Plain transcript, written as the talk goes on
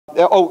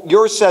oh,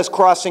 yours says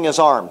crossing his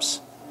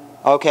arms.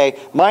 Okay,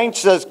 mine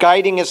says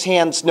guiding his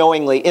hands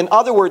knowingly. In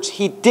other words,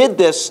 he did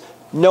this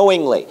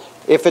knowingly.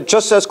 If it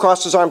just says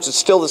cross his arms, it's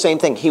still the same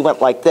thing. He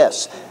went like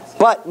this.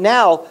 But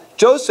now,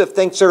 Joseph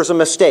thinks there's a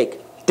mistake.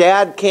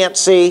 Dad can't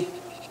see.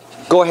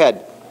 Go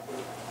ahead.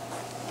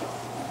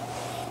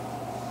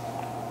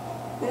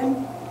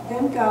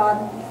 Then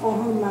God, before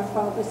whom my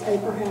fathers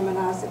Abraham and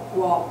Isaac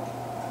walked,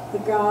 the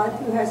God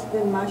who has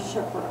been my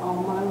shepherd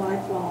all my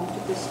life long to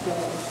this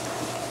day,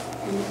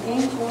 and the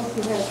angel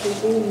who has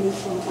redeemed me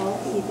from all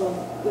evil,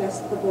 bless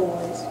the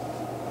boys,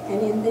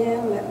 and in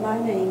them let my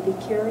name be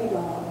carried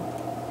on,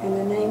 and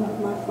the name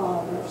of my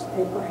fathers,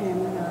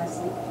 Abraham and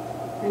Isaac,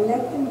 and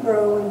let them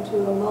grow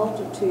into a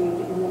multitude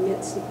in the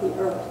midst of the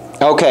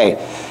earth. Okay,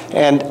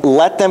 and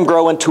let them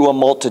grow into a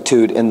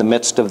multitude in the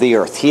midst of the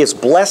earth. He is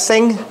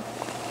blessing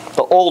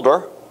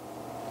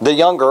the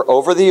younger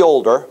over the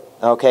older,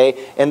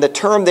 okay? And the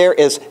term there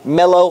is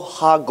melo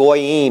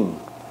hagoyim,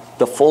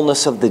 the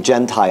fullness of the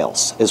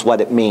Gentiles is what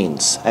it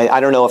means. I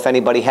don't know if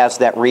anybody has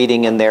that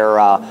reading in there.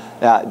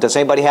 Does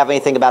anybody have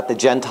anything about the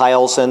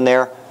Gentiles in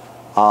there?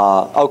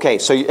 Okay,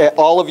 so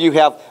all of you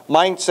have,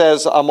 mine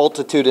says a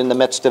multitude in the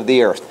midst of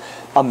the earth.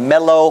 A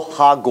melo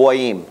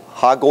hagoyim.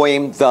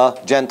 Hagoyim, the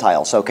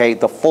Gentiles, okay?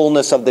 The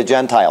fullness of the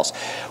Gentiles.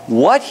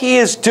 What he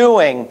is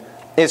doing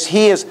is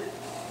he is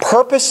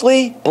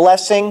purposely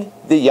blessing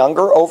the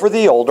younger over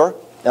the older,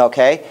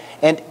 okay?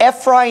 And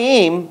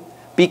Ephraim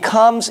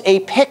becomes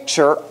a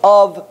picture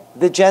of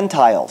the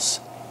Gentiles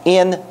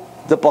in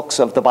the books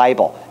of the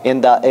Bible. In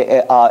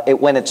the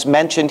when it's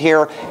mentioned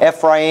here,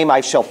 Ephraim,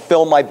 I shall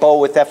fill my bow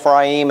with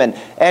Ephraim. And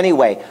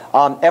anyway,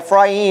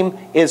 Ephraim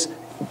is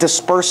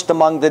dispersed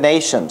among the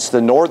nations.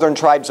 The northern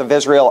tribes of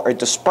Israel are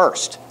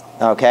dispersed,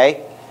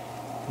 okay?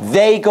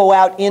 They go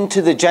out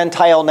into the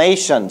Gentile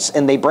nations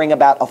and they bring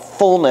about a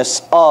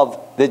fullness of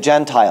the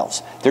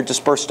Gentiles. They're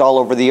dispersed all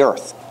over the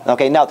earth.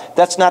 Okay, now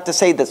that's not to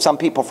say that some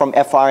people from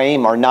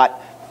Ephraim are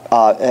not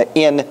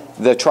in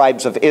the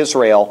tribes of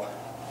Israel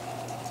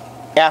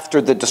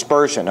after the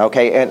dispersion,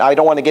 okay? And I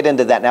don't want to get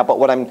into that now, but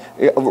what I'm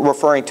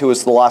referring to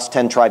is the lost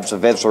 10 tribes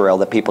of Israel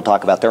that people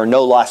talk about. There are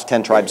no lost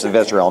 10 tribes of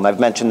Israel, and I've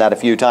mentioned that a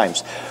few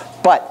times.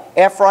 But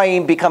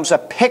Ephraim becomes a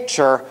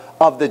picture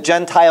of the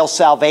Gentile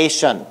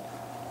salvation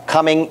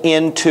coming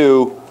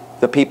into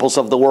the peoples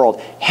of the world.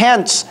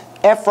 Hence,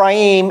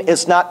 Ephraim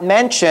is not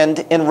mentioned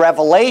in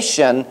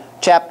Revelation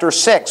chapter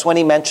 6 when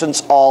he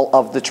mentions all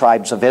of the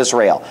tribes of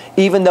Israel.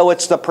 Even though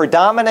it's the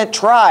predominant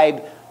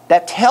tribe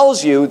that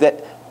tells you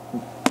that,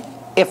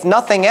 if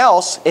nothing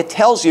else, it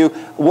tells you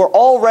we're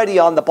already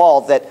on the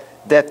ball that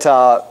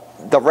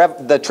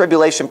the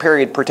tribulation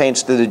period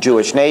pertains to the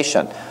Jewish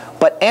nation.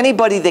 But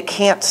anybody that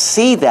can't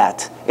see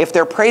that, if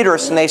they're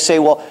preterists and they say,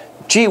 well,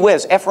 gee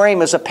whiz,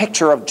 Ephraim is a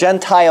picture of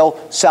Gentile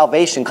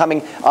salvation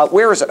coming.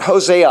 Where is it?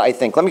 Hosea, I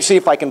think. Let me see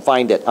if I can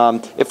find it.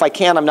 If I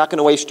can, I'm not going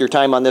to waste your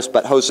time on this,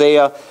 but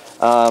Hosea,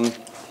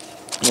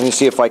 let me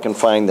see if I can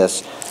find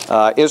this.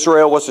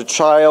 Israel was a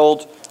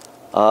child.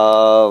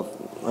 Well,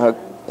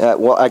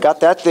 I got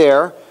that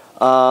there.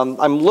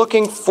 I'm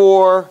looking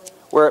for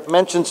where it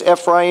mentions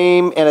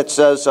Ephraim, and it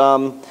says,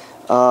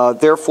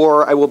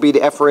 therefore I will be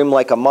to Ephraim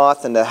like a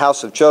moth in the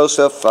house of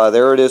Joseph.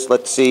 There it is.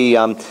 Let's see.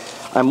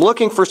 I'm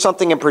looking for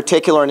something in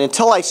particular, and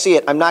until I see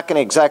it, I'm not going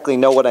to exactly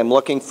know what I'm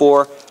looking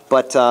for.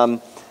 But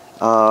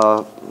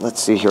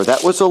let's see here.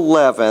 That was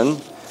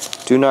 11.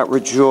 Do not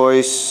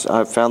rejoice.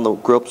 I found the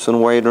gropes and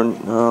waiter.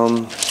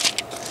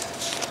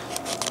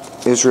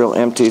 Israel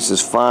empties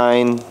is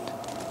fine.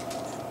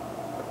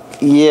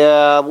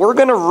 Yeah, we're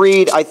going to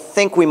read, I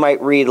think we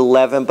might read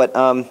 11, but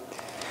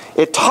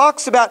it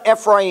talks about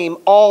Ephraim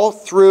all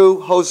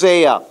through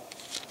Hosea.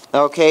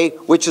 Okay,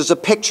 which is a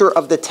picture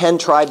of the 10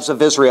 tribes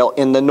of Israel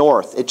in the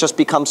north. It just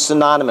becomes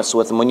synonymous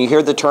with them. When you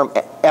hear the term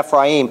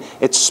Ephraim,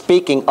 it's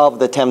speaking of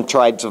the 10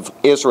 tribes of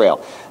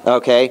Israel.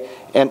 Okay,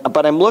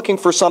 but I'm looking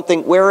for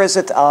something. Where is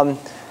it?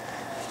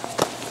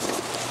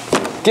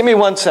 Give me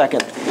 1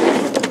 second.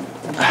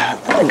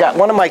 I got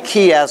one of my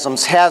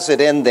chiasms has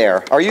it in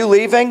there. Are you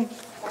leaving?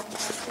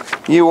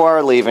 You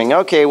are leaving.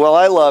 Okay, well,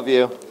 I love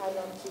you.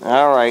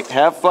 All right,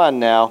 have fun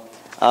now.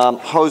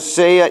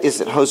 Hosea, is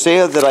it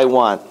Hosea that I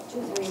want?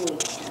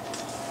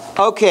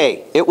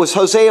 Okay, it was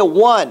Hosea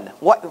 1.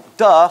 What?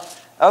 Duh.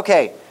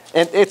 Okay,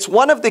 and it's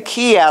one of the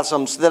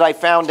chiasms that I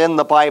found in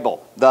the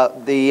Bible.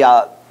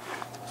 The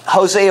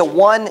Hosea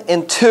 1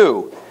 and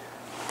 2.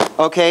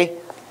 Okay,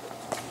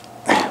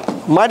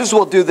 might as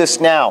well do this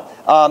now.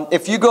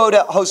 If you go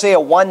to Hosea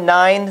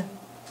 1:9,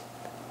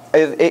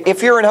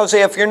 if you're in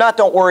Hosea, if you're not,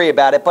 don't worry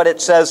about it. But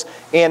it says,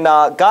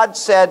 God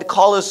said,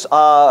 call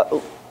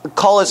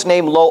his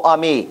name Lo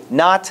Ami,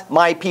 not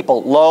my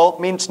people. Lo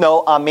means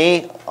no,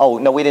 Ami. Oh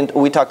no, we didn't.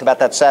 We talked about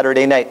that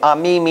Saturday night.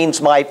 Ami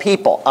means my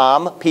people.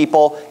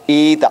 People.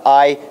 E, the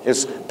I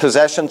is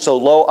possession. So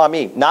Lo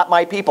Ami, not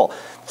my people.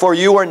 For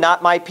you are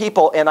not my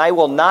people, and I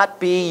will not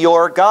be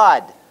your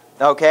God.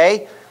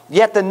 Okay.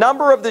 Yet the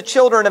number of the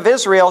children of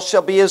Israel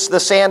shall be as the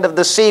sand of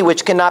the sea,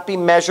 which cannot be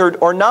measured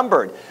or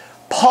numbered.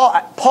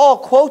 Paul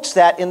quotes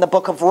that in the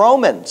book of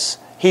Romans.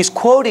 he's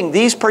quoting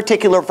these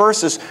particular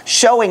verses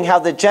showing how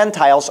the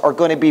Gentiles are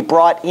going to be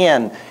brought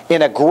in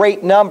a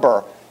great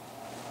number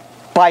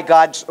by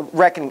God's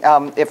reckoning.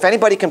 If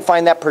anybody can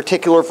find that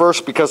particular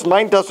verse, because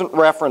mine doesn't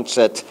reference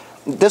it.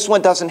 This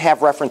one doesn't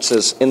have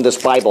references in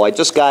this Bible. I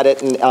just got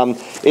it, and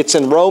it's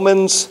in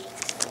Romans.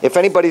 If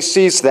anybody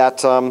sees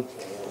that,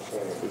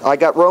 I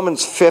got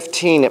Romans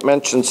 15. It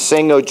mentions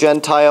saying, "O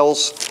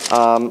Gentiles."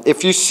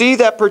 If you see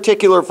that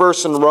particular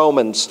verse in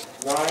Romans,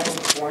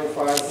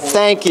 9:25.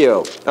 thank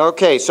you.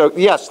 Okay, so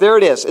yes, there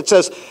it is. It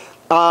says,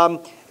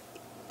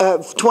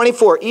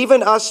 24,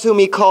 "Even us whom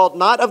he called,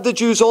 not of the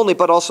Jews only,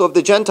 but also of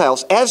the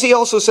Gentiles." As he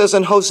also says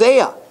in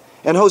Hosea,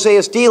 and Hosea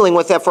is dealing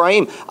with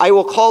Ephraim, "I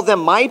will call them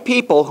my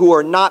people who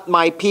are not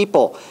my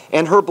people,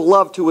 and her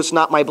beloved who was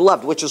not my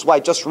beloved," which is why I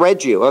just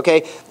read you,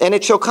 okay? "And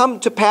it shall come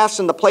to pass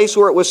in the place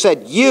where it was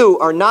said, you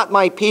are not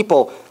my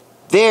people,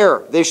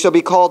 there they shall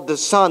be called the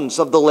sons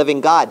of the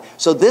living God."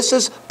 So this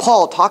is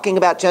Paul talking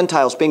about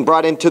Gentiles being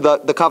brought into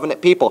the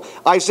covenant people.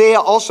 Isaiah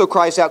also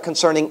cries out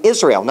concerning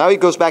Israel. Now he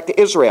goes back to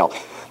Israel.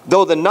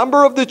 "Though the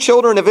number of the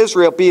children of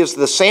Israel be as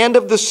the sand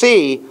of the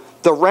sea,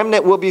 the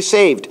remnant will be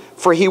saved,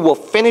 for he will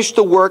finish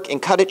the work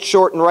and cut it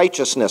short in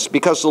righteousness,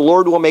 because the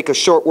Lord will make a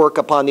short work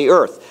upon the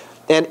earth."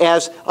 And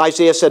as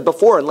Isaiah said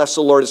before, unless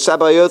the Lord of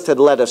Sabaoth had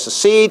left us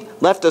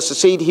a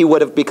seed, he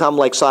would have become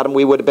like Sodom,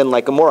 we would have been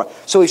like Gomorrah.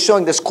 So he's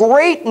showing this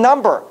great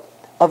number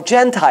of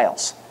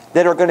Gentiles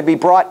that are going to be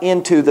brought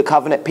into the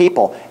covenant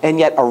people, and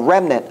yet a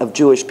remnant of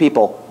Jewish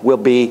people will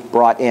be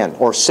brought in,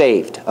 or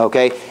saved,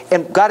 okay?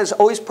 And God has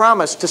always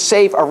promised to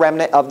save a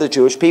remnant of the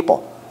Jewish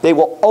people. They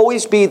will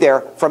always be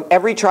there from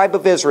every tribe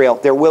of Israel.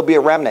 There will be a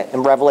remnant,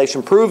 and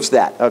Revelation proves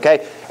that,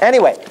 okay?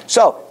 Anyway,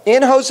 so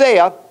in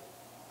Hosea,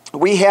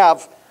 we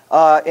have,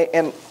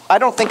 and I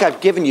don't think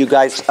I've given you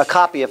guys a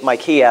copy of my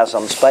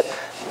chiasms, but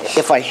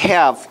if I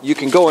have, you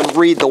can go and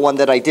read the one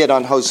that I did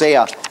on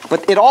Hosea.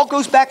 But it all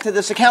goes back to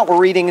this account we're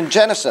reading in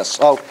Genesis.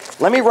 So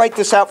let me write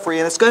this out for you,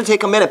 and it's going to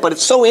take a minute, but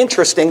it's so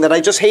interesting that I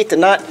just hate to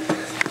not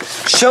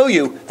show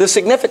you the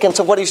significance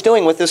of what he's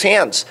doing with his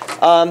hands.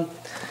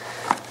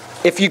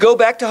 If you go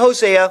back to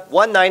Hosea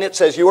 1:9, it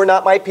says, "You are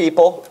not my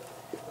people.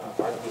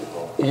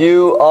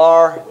 You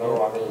are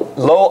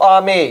lo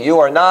ami.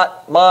 You are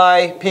not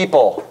my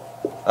people."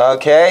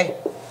 Okay?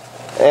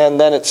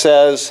 And then it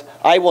says,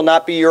 "I will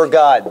not be your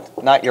God."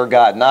 Not your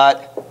God.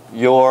 Not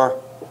your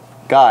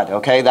God.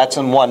 Okay? That's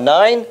in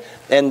 1:9.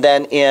 And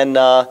then in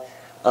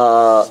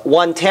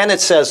 1:10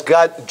 it says,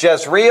 "God,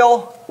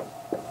 Jezreel,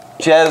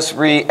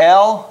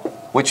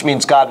 which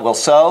means God will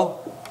sow.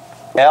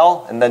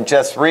 El, and then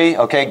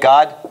Jezreel, okay,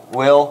 God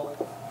will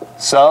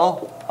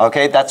sow.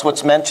 Okay, that's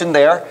what's mentioned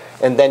there.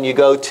 And then you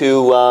go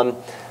to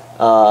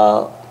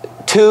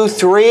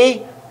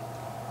 2:3.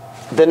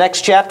 The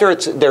next chapter,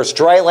 there's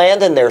dry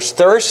land and there's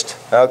thirst.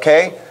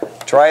 Okay,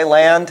 dry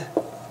land.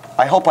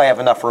 I hope I have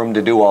enough room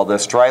to do all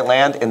this. Dry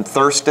land and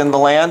thirst in the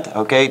land.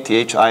 Okay,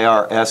 Thirst.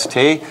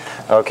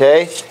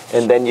 Okay,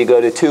 and then you go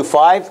to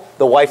 2:5.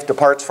 The wife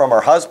departs from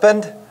her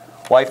husband.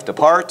 Wife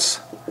departs.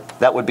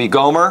 That would be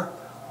Gomer.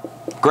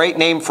 Great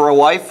name for a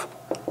wife.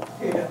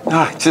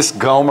 Just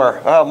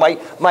Gomer. Oh,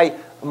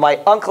 my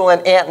uncle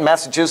and aunt in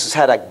Massachusetts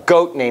had a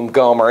goat named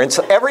Gomer. And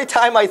so every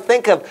time I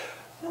think of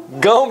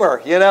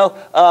Gomer,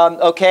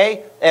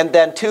 okay. And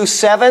then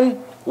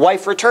 2:7,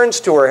 wife returns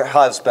to her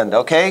husband.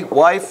 Okay,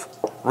 wife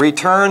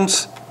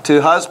returns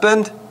to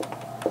husband.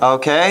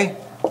 Okay,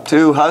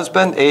 to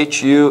husband,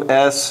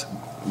 Husband.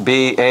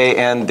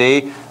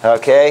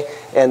 Okay,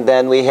 and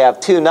then we have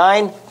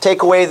 2:9,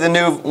 take away the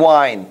new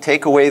wine.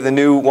 Take away the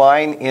new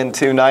wine in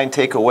 2:9.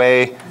 Take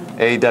away,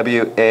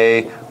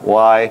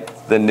 AWAY,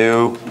 the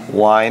new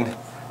wine.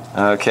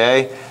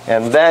 Okay,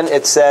 and then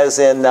it says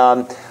in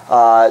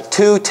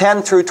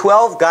 2:10 through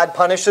 12, God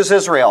punishes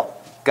Israel.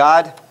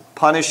 God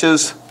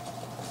punishes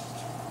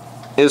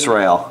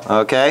Israel.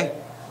 Okay,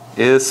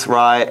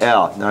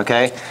 Israel.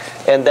 Okay,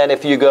 and then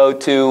if you go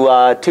to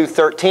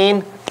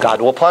 2:13,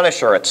 God will punish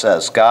her. It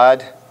says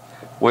God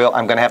will.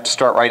 I'm going to have to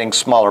start writing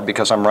smaller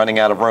because I'm running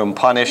out of room.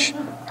 Punish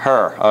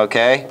her.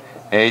 Okay,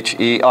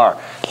 HER.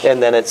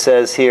 And then it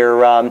says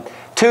here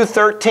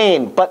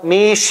 2:13. But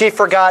me she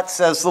forgot,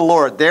 says the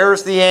Lord.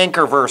 There's the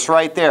anchor verse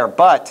right there.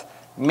 But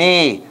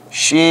me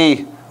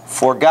she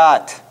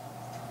forgot,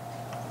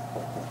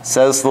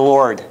 says the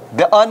Lord.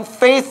 The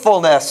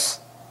unfaithfulness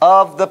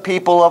of the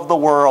people of the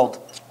world.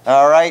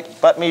 All right,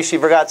 but me she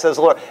forgot, says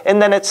the Lord. And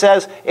then it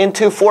says in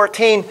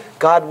 2:14,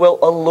 God will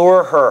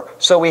allure her.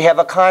 So we have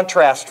a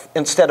contrast.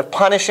 Instead of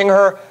punishing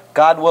her,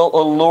 God will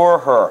allure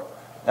her.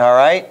 All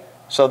right,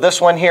 so this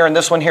one here and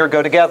this one here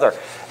go together.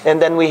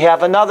 And then we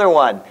have another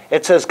one.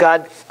 It says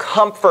God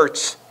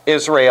comforts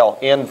Israel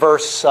in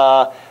verse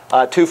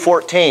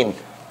 2:14.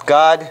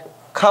 God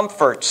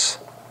comforts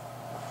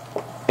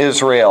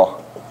Israel.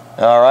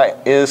 All right,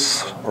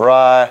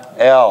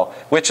 Israel,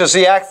 which is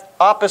the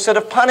opposite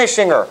of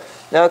punishing her.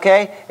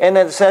 Okay, and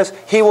then it says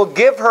He will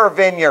give her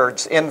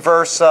vineyards in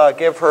verse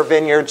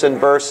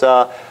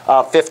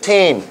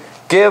 15.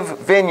 Give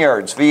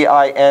vineyards,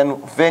 VIN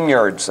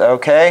vineyards.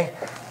 Okay,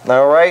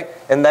 all right,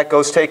 And that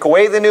goes, take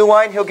away the new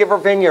wine, he'll give her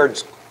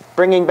vineyards,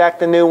 bringing back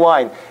the new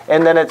wine.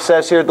 And then it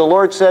says here, the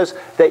Lord says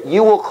that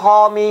you will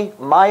call me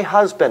my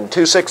husband.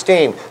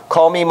 2:16,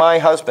 call me my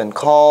husband.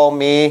 Call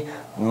me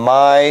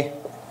my husband.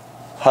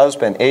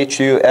 Husband,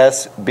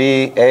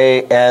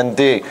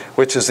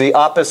 which is the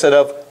opposite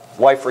of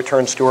wife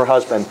returns to her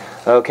husband.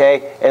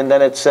 Okay? And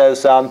then it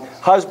says,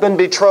 husband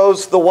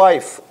betroths the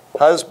wife.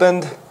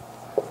 Husband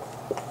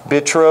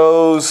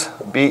betroths,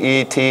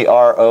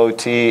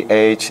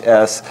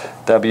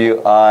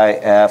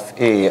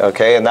 betrothswife.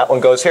 Okay? And that one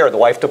goes here. The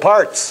wife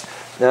departs.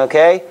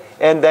 Okay?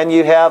 And then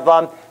you have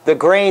the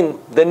grain,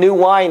 the new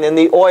wine, and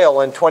the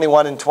oil in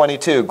 21 and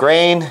 22.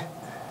 Grain,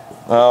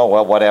 oh,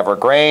 well, whatever.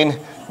 Grain,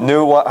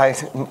 new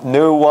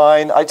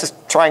wine. I'm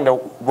just trying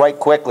to write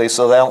quickly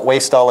so that I don't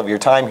waste all of your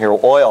time here.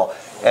 Oil.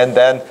 And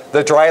then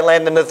the dry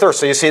land and the thirst.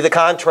 So you see the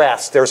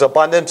contrast. There's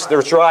abundance,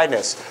 there's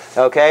dryness.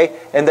 Okay?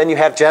 And then you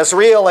have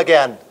Jezreel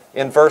again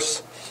in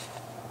verse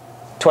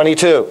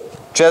 22.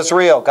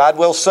 Jezreel, God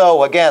will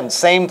sow. Again,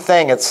 same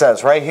thing it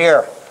says right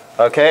here.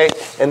 Okay?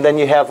 And then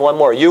you have one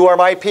more. You are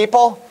my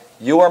people.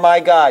 You are my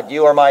God.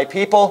 You are my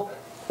people.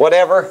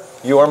 Whatever.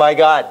 You are my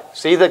God.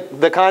 See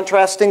the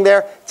contrasting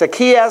there? It's a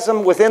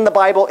chiasm within the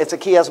Bible. It's a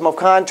chiasm of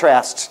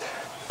contrasts.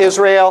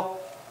 Israel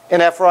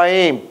and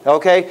Ephraim.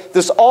 Okay?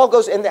 This all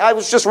goes, and I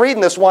was just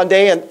reading this one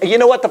day, and you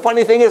know what the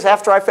funny thing is?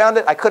 After I found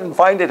it, I couldn't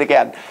find it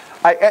again.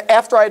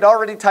 After I'd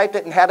already typed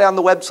it and had it on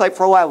the website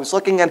for a while, I was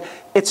looking, and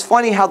it's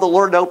funny how the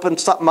Lord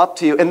opens something up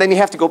to you, and then you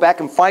have to go back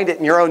and find it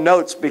in your own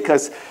notes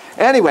because,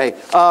 anyway,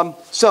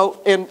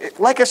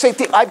 like I say,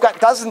 I've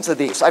got dozens of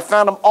these. I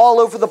found them all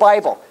over the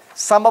Bible.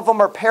 Some of them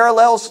are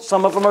parallels,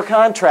 some of them are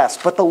contrasts,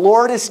 but the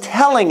Lord is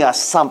telling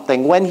us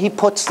something when He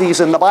puts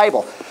these in the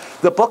Bible.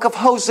 The book of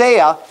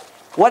Hosea,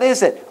 what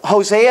is it?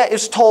 Hosea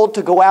is told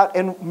to go out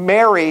and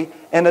marry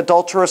an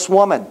adulterous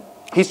woman.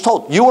 He's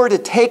told, you are to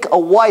take a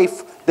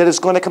wife that is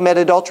going to commit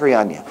adultery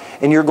on you,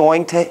 and you're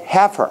going to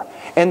have her.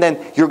 And then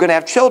you're going to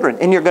have children,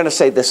 and you're going to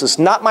say, this is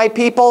not my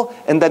people,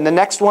 and then the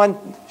next one,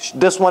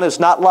 this one is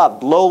not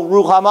loved. Lo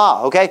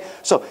Ruhamah, okay?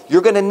 So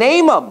you're going to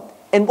name them.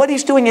 And what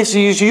he's doing is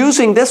he's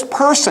using this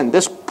person,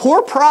 this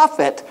poor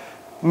prophet,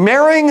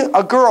 marrying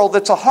a girl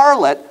that's a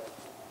harlot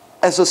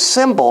as a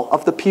symbol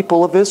of the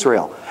people of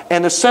Israel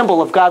and a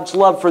symbol of God's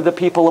love for the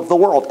people of the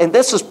world. And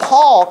this is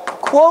Paul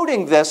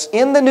quoting this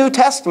in the New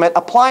Testament,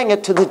 applying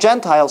it to the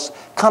Gentiles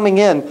coming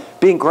in,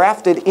 being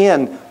grafted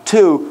in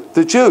to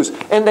the Jews.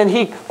 And then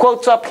he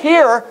quotes up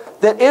here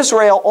that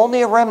Israel,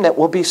 only a remnant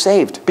will be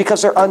saved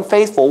because they're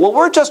unfaithful. Well,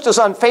 we're just as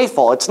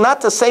unfaithful. It's not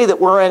to say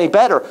that we're any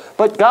better,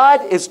 but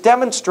God is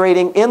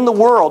demonstrating in the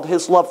world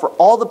His love for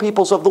all the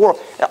peoples of the world.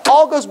 It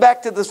all goes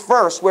back to this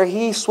verse where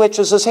He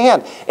switches His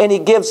hand and He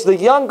gives the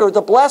younger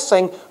the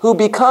blessing who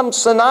becomes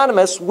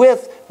synonymous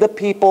with the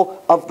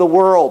people of the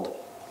world.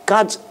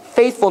 God's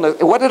faithfulness.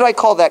 What did I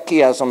call that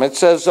chiasm? It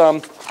says,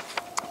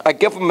 I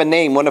give them a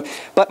name.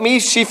 But me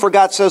she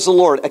forgot, says the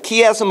Lord. A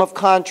chiasm of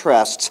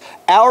contrasts.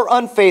 Our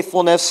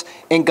unfaithfulness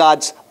and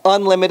God's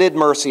unlimited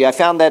mercy. I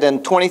found that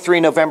in 23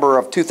 November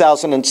of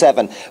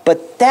 2007.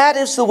 But that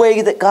is the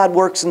way that God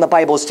works in the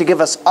Bible, is to give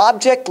us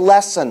object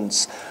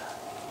lessons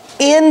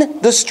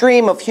in the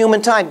stream of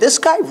human time. This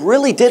guy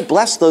really did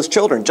bless those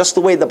children, just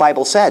the way the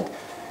Bible said.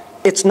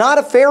 It's not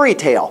a fairy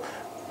tale.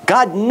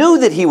 God knew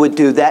that He would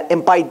do that,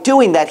 and by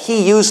doing that,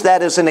 He used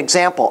that as an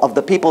example of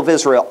the people of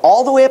Israel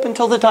all the way up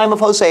until the time of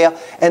Hosea,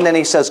 and then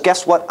He says,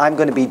 guess what I'm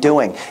going to be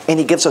doing? And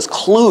He gives us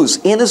clues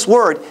in His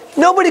Word.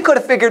 Nobody could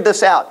have figured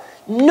this out.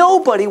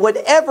 Nobody would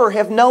ever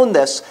have known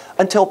this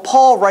until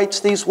Paul writes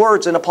these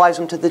words and applies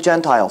them to the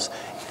Gentiles.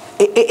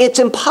 It's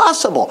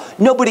impossible.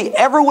 Nobody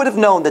ever would have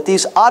known that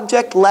these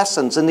object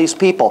lessons in these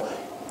people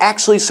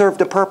actually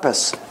served a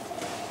purpose.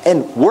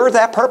 And we're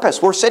that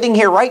purpose. We're sitting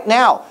here right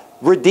now,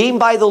 redeemed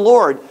by the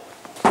Lord,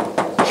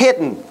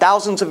 hidden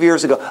thousands of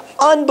years ago.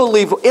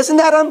 Unbelievable. Isn't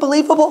that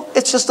unbelievable?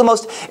 It's just the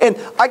most... And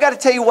I got to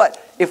tell you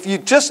what, if you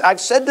just...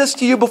 I've said this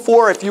to you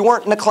before, if you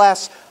weren't in the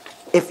class,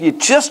 if you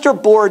just are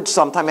bored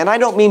sometime, and I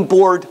don't mean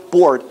bored,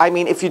 I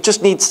mean if you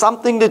just need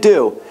something to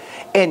do,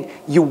 and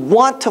you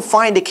want to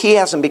find a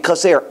chiasm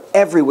because they are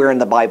everywhere in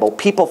the Bible.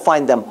 People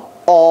find them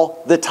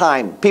all the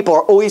time. People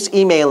are always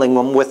emailing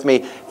them with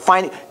me.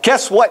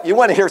 Guess what? You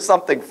want to hear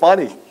something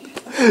funny?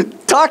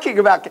 Talking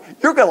about,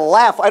 you're going to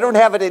laugh. I don't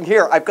have it in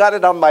here. I've got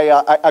it on my.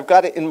 I've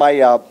got it in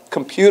my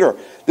computer.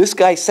 This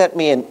guy sent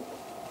me a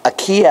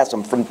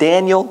chiasm from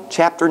Daniel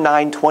chapter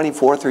 9,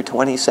 24 through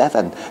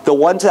 27. The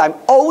ones that I'm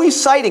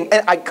always citing,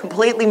 and I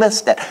completely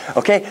missed it.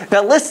 Okay,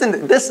 now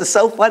listen. This is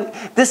so funny.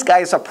 This guy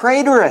is a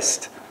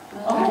preterist.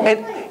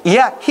 And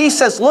yeah, he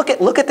says, look at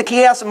the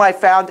chiasm I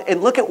found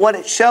and look at what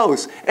it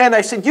shows. And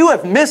I said, you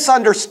have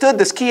misunderstood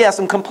this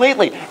chiasm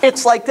completely.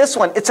 It's like this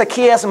one. It's a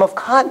chiasm of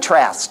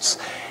contrasts.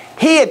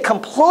 He had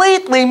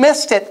completely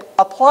missed it,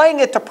 applying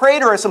it to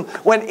preterism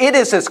when it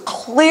is as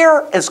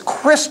clear as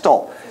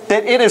crystal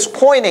that it is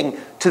pointing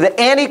to the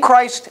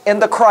Antichrist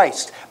and the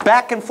Christ.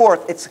 Back and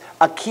forth. It's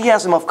a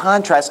chiasm of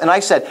contrast. And I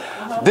said,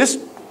 this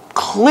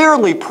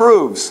clearly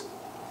proves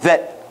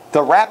that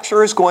the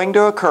rapture is going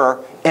to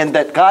occur and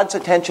that God's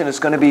attention is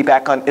going to be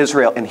back on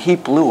Israel. And he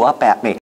blew up at me.